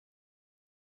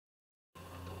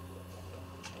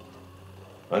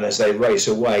And as they race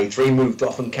away, 3 moved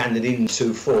off and cannoned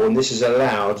into 4, and this has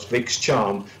allowed Vic's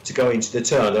Charm to go into the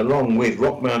turn, along with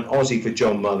Rockmount Aussie for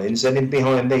John Mullins. Then in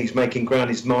behind these, making ground,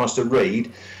 is Master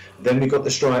Reed. Then we've got the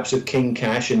stripes of King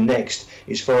Cash, and next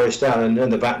is Forest Allen,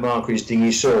 and the back marker is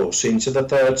Dingy Sauce. Into the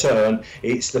third turn,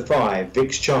 it's the 5,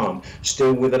 Vic's Charm,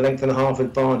 still with a length and a half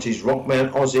advantage.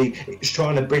 Rockmount Aussie is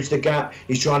trying to bridge the gap.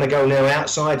 He's trying to go now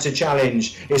outside to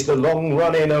challenge. It's the long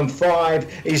run in, and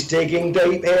 5 is digging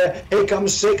deep here. Here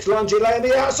comes 6, Lungy laying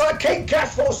the outside. King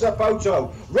Cash forces a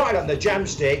photo right on the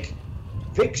jamstick.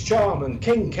 Vic's Charm and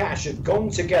King Cash have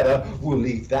gone together. We'll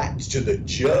leave that to the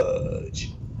judge.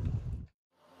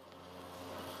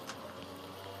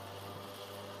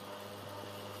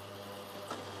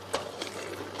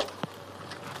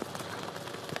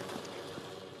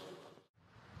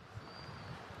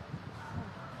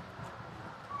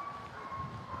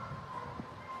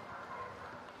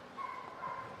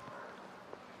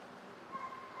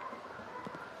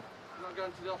 You're not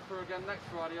going to the opera again next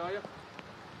Friday, are you?